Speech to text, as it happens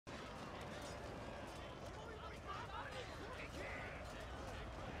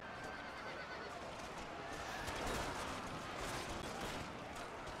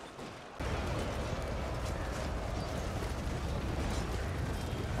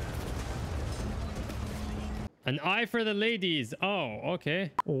An eye for the ladies. Oh,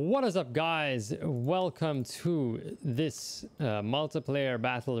 okay. What is up, guys? Welcome to this multiplayer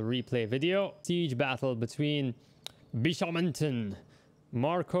battle replay video. Siege battle between Bishamenten,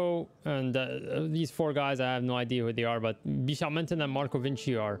 Marco, and these four guys. I have no idea who they are, but Bishamenten and Marco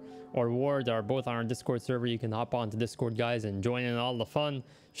Vinci or Ward are both on our Discord server. You can hop on to Discord, guys, and join in all the fun.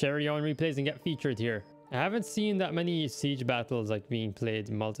 Share your own replays and get featured here. I haven't seen that many siege battles like being played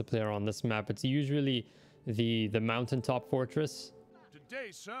multiplayer on this map. It's usually the mountaintop fortress.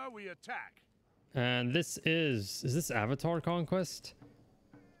 Today, sir, we attack. And this is this Avatar Conquest?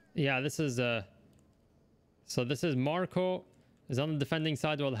 Yeah, this is so this is Marco is on the defending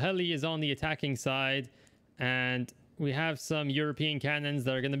side while Heli is on the attacking side, and we have some European cannons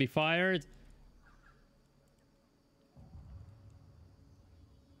that are going to be fired.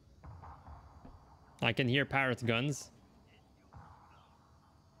 I can hear parrot guns.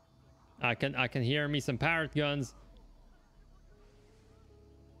 I can hear me some parrot guns.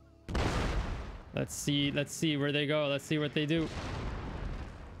 Let's see where they go. Let's see what they do.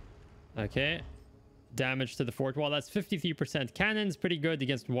 Okay. Damage to the fort wall. That's 53%. Cannons pretty good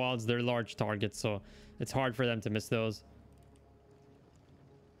against walls. They're large targets, so it's hard for them to miss those.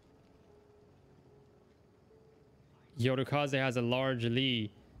 Yorukaze has a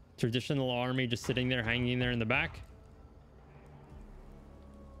largely traditional army just sitting there, hanging there in the back.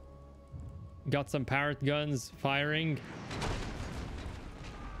 Got some parrot guns firing.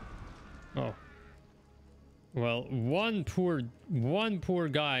 Oh. Well, one poor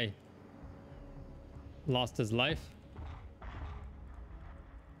guy lost his life.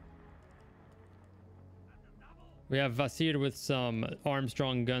 We have Vasir with some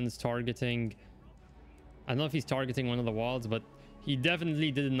Armstrong guns targeting. I don't know if he's targeting one of the walls, but he definitely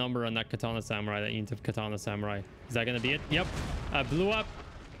did a number on that Katana Samurai, that unit of Katana Samurai. Is that going to be it? Yep. Blew up.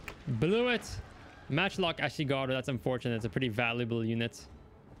 Blew it. Matchlock Ashigaru. That's unfortunate. It's a pretty valuable unit.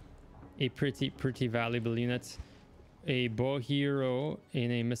 A pretty valuable unit. A bow hero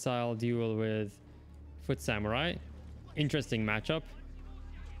in a missile duel with Foot Samurai. Interesting matchup.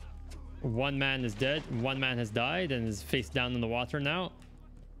 One man is dead. One man has died and is face down in the water now.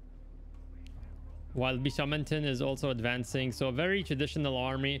 While Bishamenten is also advancing. So a very traditional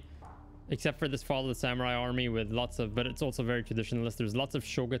army. Except for this Fall of the Samurai army with lots of... But it's also very traditionalist. There's lots of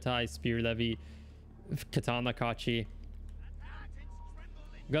Shogatai, Spear Levy, Katana Kachi.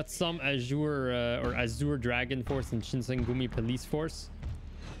 Got some Azure Dragon Force and Shinsengumi Police Force.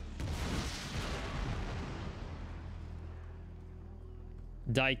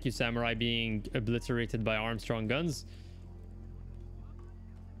 Daikyu Samurai being obliterated by Armstrong guns.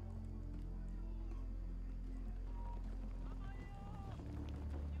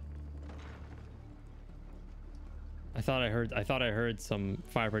 I thought I heard some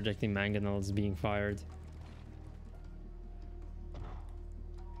fire projecting mangonels being fired.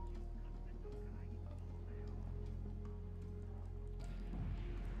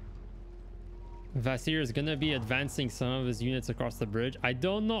 Vasir is gonna be advancing some of his units across the bridge. I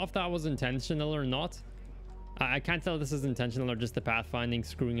don't know if that was intentional or not. I can't tell if this is intentional or just the pathfinding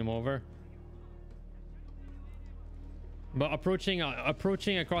screwing him over. But approaching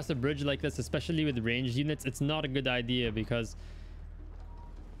across the bridge like this, especially with ranged units, it's not a good idea because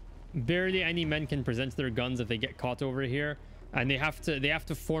barely any men can present their guns if they get caught over here, and they have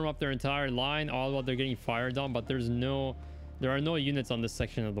to form up their entire line all while they're getting fired on. But there are no units on this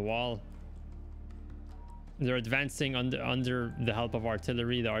section of the wall. They're advancing under the help of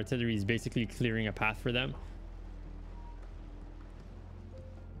artillery. The artillery is basically clearing a path for them.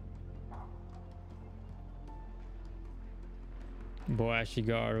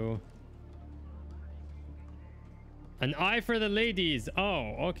 Boashigaru. An eye for the ladies.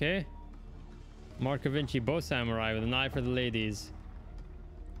 Oh, okay. Marco Vinci Bow Samurai with an eye for the ladies.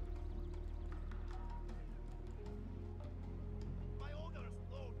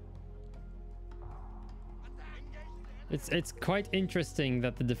 It's quite interesting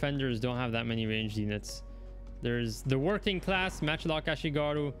that the defenders don't have that many ranged units. There's the working class Matchlock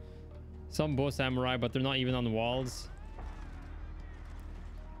Ashigaru, some Bow Samurai, but they're not even on the walls.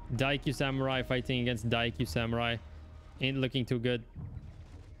 Daikyu Samurai fighting against Daikyu Samurai. Ain't looking too good.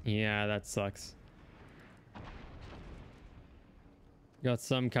 Yeah, that sucks. Got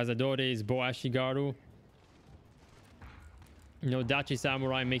some Kazadores, Bow Ashigaru. No Dachi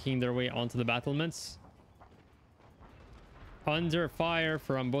Samurai making their way onto the battlements. Under fire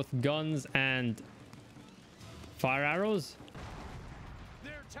from both guns and fire arrows.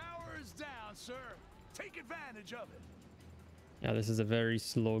 Their tower is down, sir. Take advantage of it. Yeah, this is a very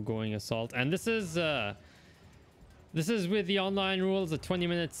slow going assault, and this is This is with the online rules. A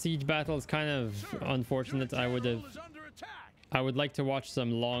 20-minute siege battle is kind of unfortunate. I would like to watch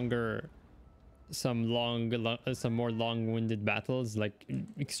some longer, some more long-winded battles, like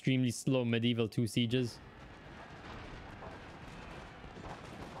extremely slow medieval 2 sieges.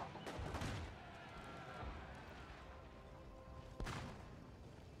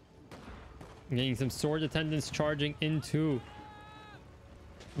 Getting some sword attendants charging into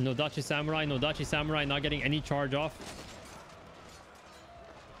Nodachi Samurai. Nodachi Samurai not getting any charge off.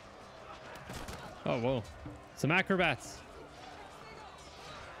 Oh, whoa. Some acrobats.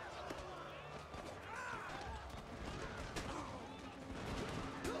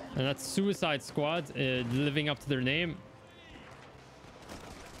 And that's Suicide Squad, living up to their name.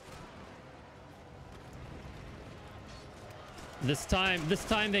 This time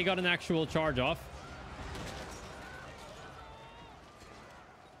they got an actual charge off.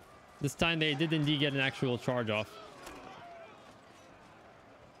 This time they did indeed get an actual charge off.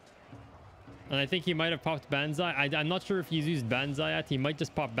 And I think he might have popped Banzai. I'm not sure if he's used Banzai yet. He might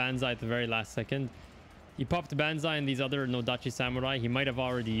just pop Banzai at the very last second. He popped Banzai and these other Nodachi Samurai. He might have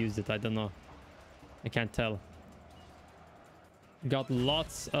already used it. I don't know. I can't tell. Got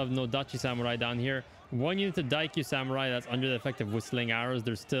lots of Nodachi Samurai down here. 1 unit of Daikyu Samurai that's under the effect of whistling arrows.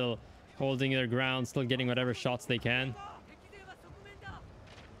 They're still holding their ground, still getting whatever shots they can.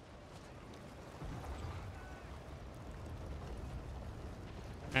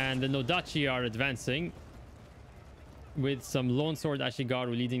 And the Nodachi are advancing with some Lone Sword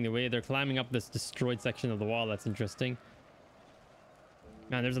Ashigaru leading the way. They're climbing up this destroyed section of the wall. That's interesting.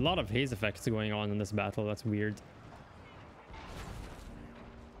 Man, there's a lot of haze effects going on in this battle. That's weird.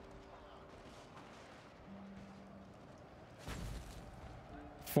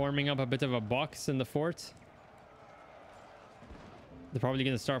 Forming up a bit of a box in the fort. They're probably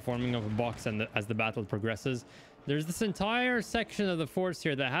going to start forming up a box as the battle progresses. There's this entire section of the force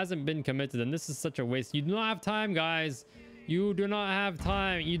here that hasn't been committed, and this is such a waste. You do not have time, guys. You do not have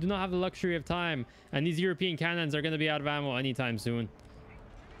time. You do not have the luxury of time. And these European cannons are going to be out of ammo anytime soon.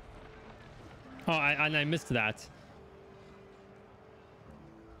 Oh, I missed that.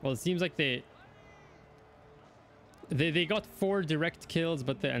 Well, it seems like they got 4 direct kills,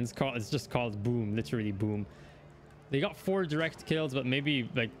 but and it's just called boom, literally boom. They got 4 direct kills, but maybe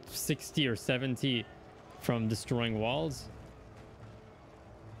like 60 or 70 from destroying walls.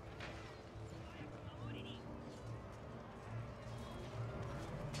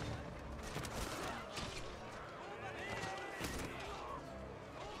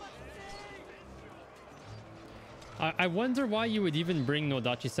 I wonder why you would even bring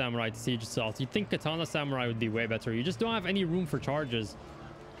Nodachi Samurai to Siege Assault. You'd think Katana Samurai would be way better. You just don't have any room for charges.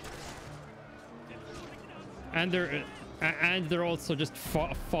 And they're also just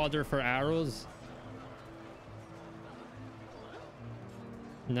fodder for arrows.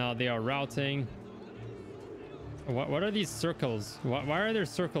 Now they are routing. What are these circles? Why are there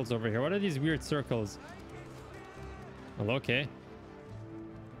circles over here? What are these weird circles? Well, okay.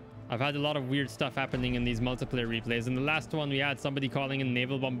 I've had a lot of weird stuff happening in these multiplayer replays. In the last one, we had somebody calling in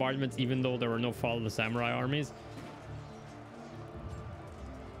naval bombardments, even though there were no Fall of the Samurai armies.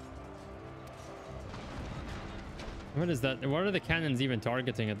 What is that? What are the cannons even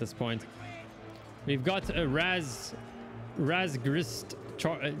targeting at this point? We've got a Razgrist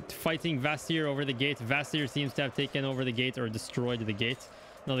fighting Vasir over the gate. Vasir seems to have taken over the gate or destroyed the gate.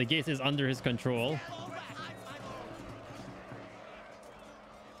 Now the gate is under his control.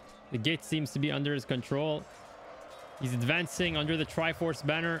 The gate seems to be under his control. He's advancing under the Triforce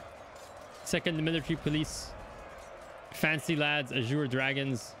banner. Second Military Police. Fancy Lads, Azure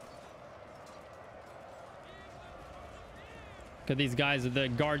Dragons. Look at these guys with the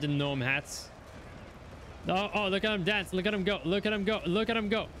garden gnome hats. Oh, look at him dance. Look at him go. Look at him go. Look at him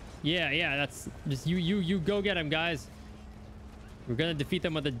go. Yeah, that's just you go get him, guys. We're gonna defeat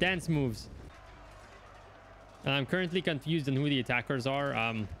them with the dance moves. And I'm currently confused on who the attackers are.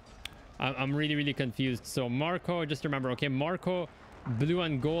 I'm really confused. So Marco, just remember, okay, Marco, blue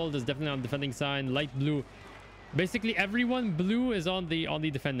and gold is definitely on the defending side. Light blue, basically everyone blue is on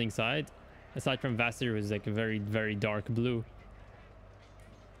the defending side, aside from Vasir, who's like a very dark blue.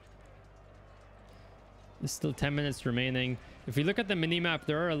 There's still 10 minutes remaining. If we look at the mini-map,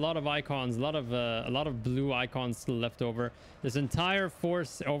 there are a lot of icons, a lot of blue icons still left over. This entire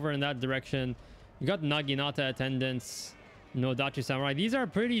force over in that direction. We got Naginata attendants, Nodachi Samurai. These are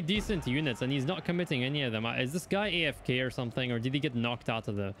pretty decent units, and he's not committing any of them. Is this guy AFK or something, or did he get knocked out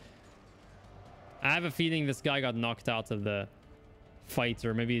of the... I have a feeling this guy got knocked out of the fight,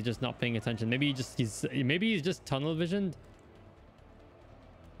 or maybe he's just not paying attention. Maybe he's just tunnel visioned.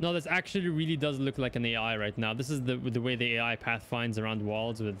 No, this actually really does look like an AI right now. This is the way the AI path finds around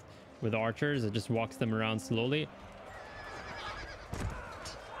walls with archers. It just walks them around slowly.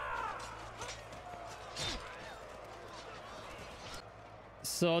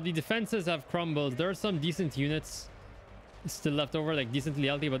 So the defenses have crumbled. There are some decent units still left over, like decently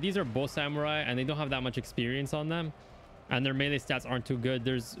healthy, but these are bow samurai and they don't have that much experience on them, and their melee stats aren't too good.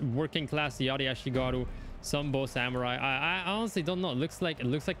 There's working class Yari Ashigaru, some bow samurai. I honestly don't know. It looks like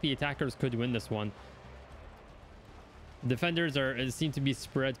the attackers could win this one. Defenders seem to be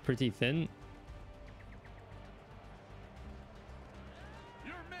spread pretty thin.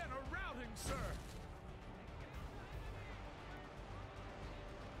 Your men are routing, sir.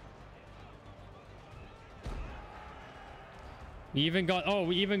 We even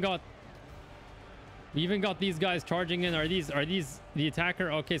got these guys charging in. Are these the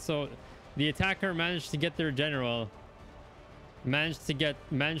attacker? Okay, so the attacker managed to get their general.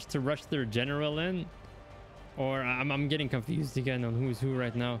 Managed to rush their general in. Or I'm getting confused again on who's who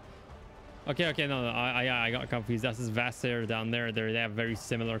right now. Okay, no, I got confused. That's this Vassar down there. They have very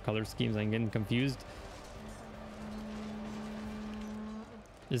similar color schemes. I'm getting confused.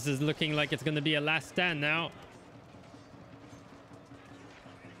 This is looking like it's gonna be a last stand now.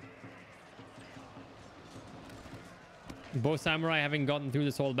 Bow samurai having gotten through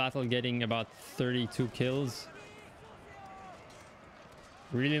this whole battle, getting about 32 kills.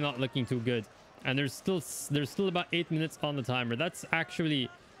 Really not looking too good. And there's still about 8 minutes on the timer. That's actually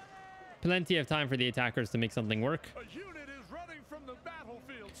plenty of time for the attackers to make something work. A unit is running from the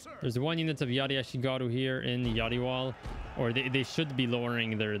battlefield, sir. There's one unit of Yari Ashigaru here in the Yari wall, or they should be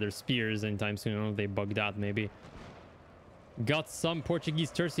lowering their spears anytime soon. I don't know if they bugged out maybe. Got some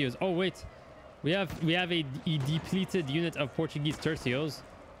Portuguese tercios. Oh wait. We have a depleted unit of Portuguese tercios.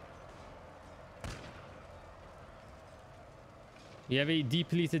 We have a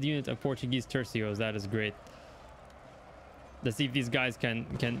depleted unit of Portuguese tercios. That is great. Let's see if these guys can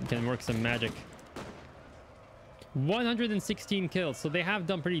work some magic. 116 kills, so they have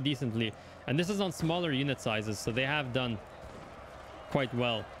done pretty decently, and this is on smaller unit sizes, so they have done quite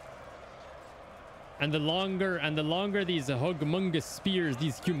well. And the longer these humongous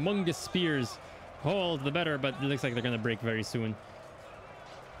spears hold, the better, but it looks like they're gonna break very soon.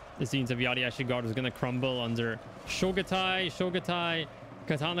 This unit of Yari Ashigaru is gonna crumble under Shogatai,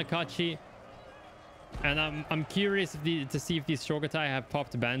 Katana Kachi. And I'm curious to see if these Shogatai have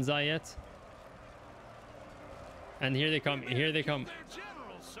popped Banzai yet. And here they come.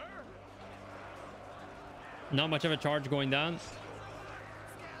 Not much of a charge going down.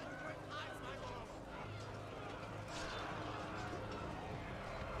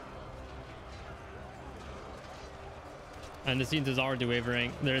 And the unit is already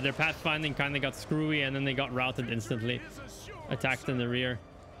wavering. Their pathfinding kind of got screwy, and then they got routed instantly. Attacked in the rear.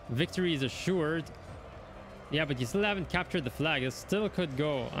 Victory is assured. Yeah, but you still haven't captured the flag. It still could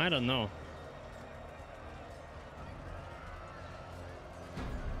go. I don't know.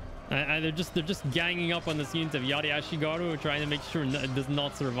 They're just ganging up on this unit of Yari Ashigaru, trying to make sure it does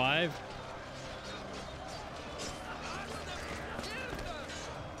not survive.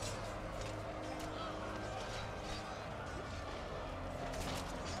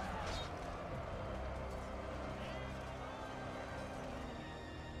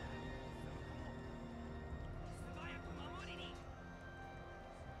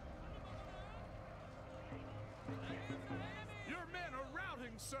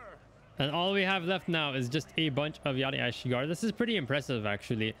 And all we have left now is just a bunch of Yari Ashigaru. This is pretty impressive,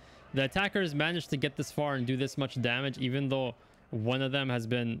 actually. The attackers managed to get this far and do this much damage, even though one of them has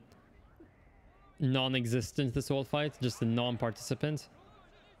been non-existent this whole fight, just a non-participant.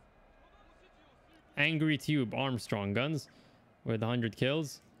 Angry Tube Armstrong guns with 100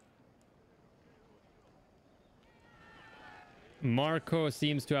 kills. Marco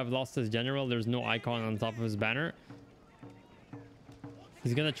seems to have lost his general. There's no icon on top of his banner.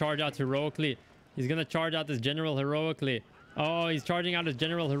 He's gonna charge out heroically. He's gonna charge out his general heroically. Oh, he's charging out his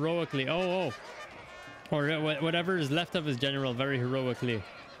general heroically. Oh. Or whatever is left of his general very heroically.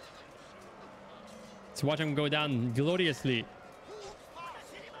 Let's watch him go down gloriously.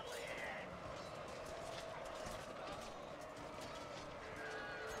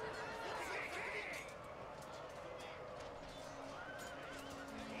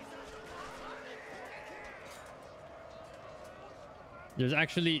 There's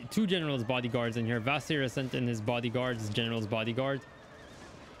actually two generals' bodyguards in here. Vassir has sent in his bodyguard, his general's bodyguard.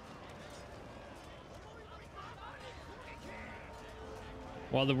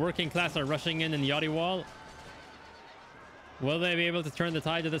 While the working class are rushing in the Yari wall. Will they be able to turn the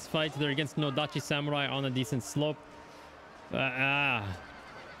tide of this fight? They're against Nodachi Samurai on a decent slope.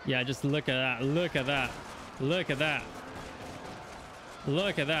 Yeah, just look at that. Look at that. Look at that.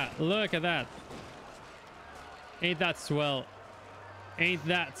 Look at that. Look at that. Ain't that swell? Ain't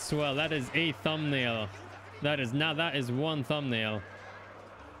that swell? That is a thumbnail. That is one thumbnail.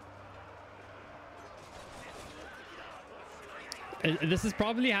 This is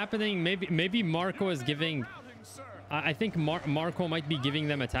probably happening. Maybe Marco is giving. I think Marco might be giving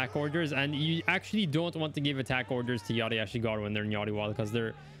them attack orders, and you actually don't want to give attack orders to Yari Ashigaru when they're in Yari Wall, because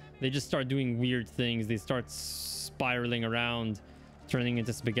they just start doing weird things. They start spiraling around, turning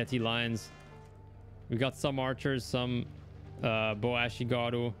into spaghetti lines. We got some archers, some Bo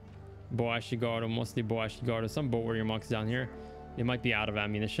Ashigaru, mostly Bo Ashigaru, some Bow Warrior monks down here. They might be out of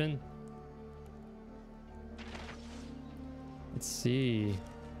ammunition. Let's see.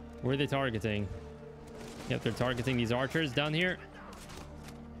 Where are they targeting? Yep, they're targeting these archers down here.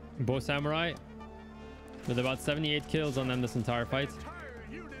 Bow Samurai with about 78 kills on them this entire fight.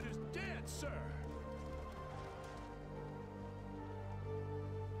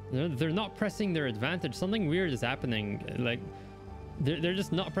 They're not pressing their advantage. Something weird is happening. Like, they're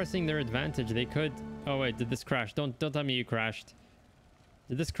just not pressing their advantage. They could... Oh wait, did this crash? Don't tell me you crashed.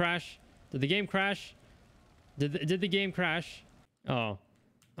 Did this crash? Did the game crash? Did the game crash? Oh.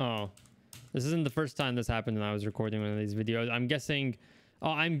 This isn't the first time this happened when I was recording one of these videos. I'm guessing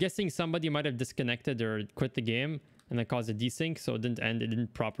somebody might have disconnected or quit the game, and that caused a desync, so it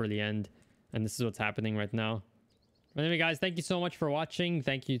didn't properly end. And this is what's happening right now. But anyway, guys, thank you so much for watching.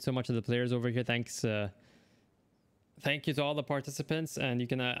 Thank you so much to the players over here. Thanks. Thank you to all the participants, and you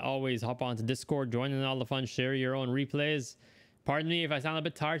can always hop on to Discord, join in all the fun, share your own replays. Pardon me if I sound a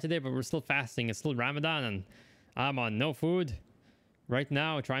bit tired today, but we're still fasting. It's still Ramadan, and I'm on no food right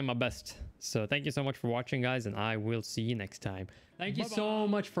now, trying my best. So thank you so much for watching, guys, and I will see you next time. Thank you so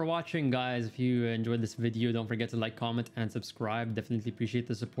much for watching, guys. If you enjoyed this video, don't forget to like, comment, and subscribe. Definitely appreciate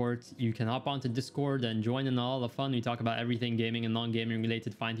the support. You can hop onto Discord and join in all the fun. We talk about everything gaming and non-gaming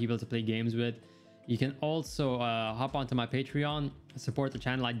related. Find people to play games with. You can also hop onto my Patreon, support the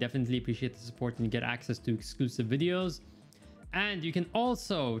channel. I definitely appreciate the support, and you get access to exclusive videos. And you can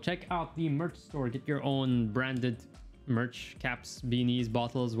also check out the merch store. Get your own branded merch, caps, beanies,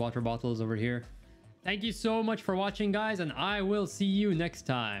 bottles, water bottles over here. Thank you so much for watching, guys, and I will see you next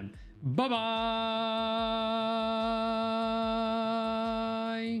time. Bye bye.